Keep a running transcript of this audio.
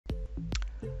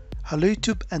Hello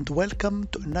YouTube and welcome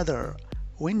to another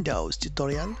Windows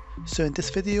tutorial. So in this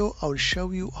video I will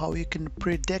show you how you can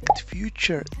predict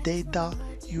future data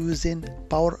using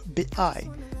Power BI.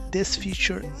 This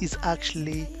feature is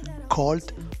actually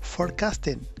called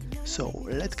forecasting. So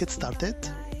let's get started.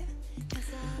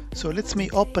 So let me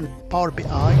open Power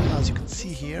BI as you can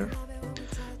see here.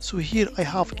 So here I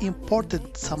have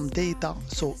imported some data.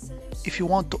 So if you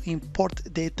want to import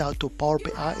data to Power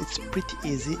BI, it's pretty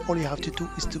easy. All you have to do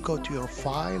is to go to your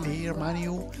file here,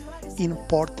 menu,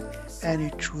 import, and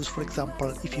you choose, for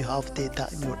example, if you have data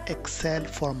in your Excel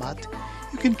format,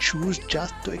 you can choose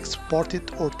just to export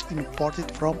it or to import it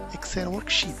from Excel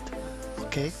worksheet.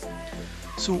 Okay,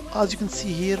 so as you can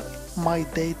see here, my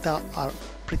data are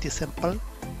pretty simple.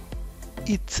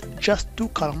 It's just two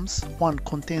columns. One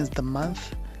contains the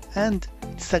month and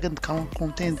second column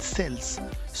contains sales.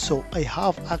 So I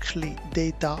have actually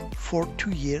data for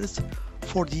 2 years,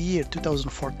 for the year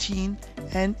 2014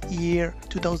 and year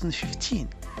 2015.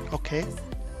 Okay,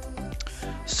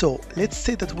 so let's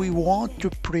say that we want to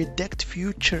predict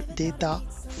future data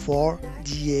for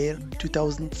the year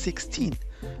 2016.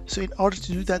 So in order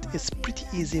to do that, it's pretty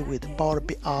easy with Power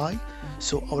BI.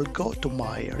 So I will go to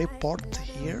my report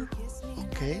here.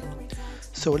 Okay,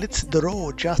 so let's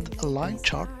draw just a line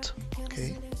chart.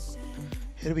 Okay,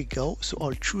 here we go. So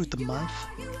I'll choose the month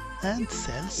and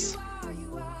sales.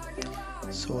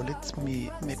 So let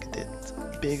me make it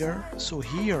bigger. So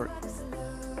here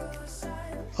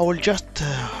I will just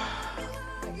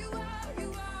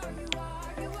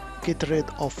get rid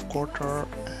of quarter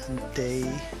and day,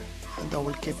 and I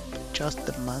will keep just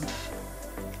the month.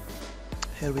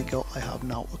 Here we go. I have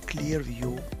now a clear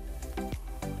view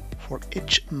for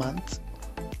each month.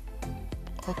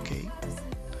 Okay,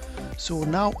 so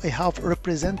now I have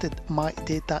represented my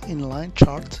data in line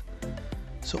chart.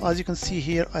 So as you can see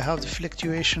here, I have the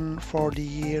fluctuation for the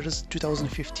years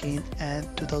 2015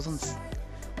 and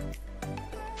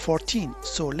 2014.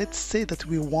 So let's say that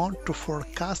we want to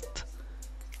forecast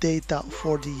data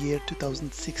for the year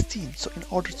 2016. So in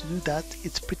order to do that,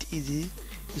 it's pretty easy.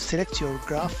 You select your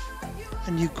graph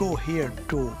and you go here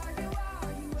to,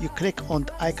 you click on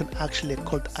the icon actually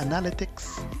called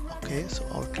analytics. Okay, so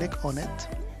I'll click on it,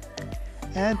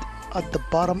 and at the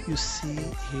bottom you see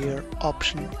here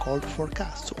option called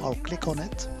forecast. So I'll click on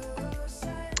it,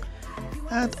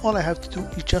 and all I have to do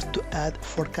is just to add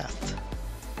forecast.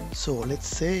 So let's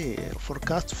say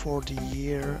forecast for the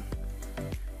year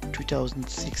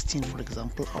 2016, for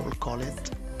example. I will call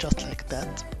it just like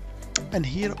that, and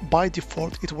here by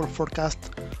default it will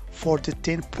forecast for the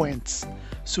 10 points.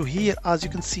 So here, as you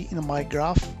can see in my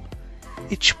graph,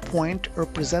 each point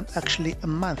represents actually a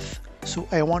month. So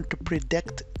I want to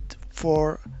predict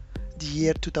for the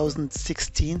year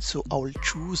 2016. So I will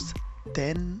choose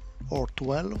 10 or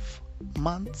 12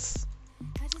 months.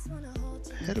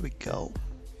 Here we go.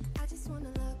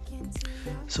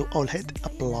 So I'll hit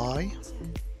apply.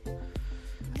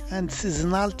 And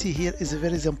seasonality here is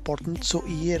very important. So a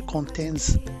year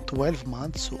contains 12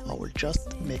 months, so I will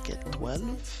just make it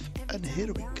 12, and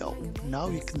here we go. Now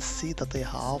you can see that I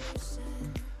have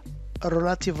a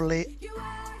relatively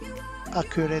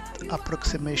accurate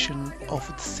approximation of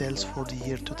the sales for the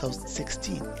year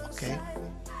 2016. Okay,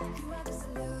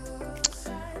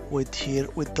 with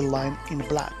the line in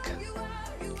black.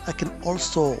 I can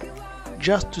also,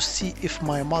 just to see if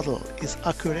my model is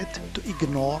accurate, to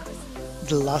ignore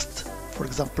the last, for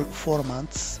example, 4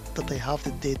 months that I have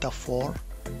the data for,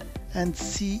 and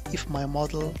see if my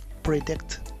model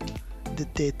predict the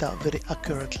data very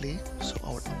accurately. So I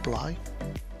will apply.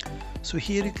 So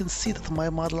here you can see that my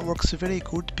model works very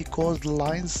good because the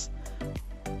lines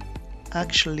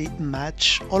actually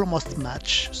match, almost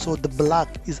match. So the black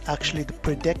is actually the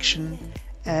prediction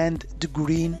and the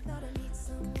green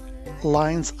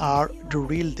lines are the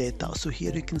real data. So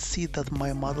here you can see that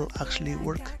my model actually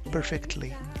work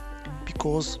perfectly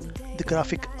because the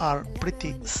graphics are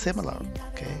pretty similar.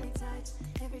 Okay,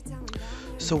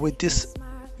 so with this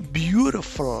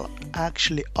beautiful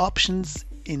actually options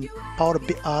in Power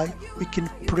BI, we can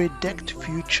predict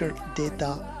future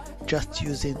data just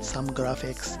using some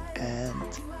graphics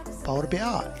and Power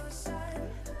BI.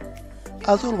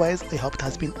 As always, I hope it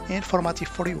has been informative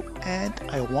for you, and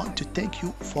I want to thank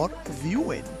you for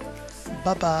viewing.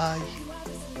 Bye bye.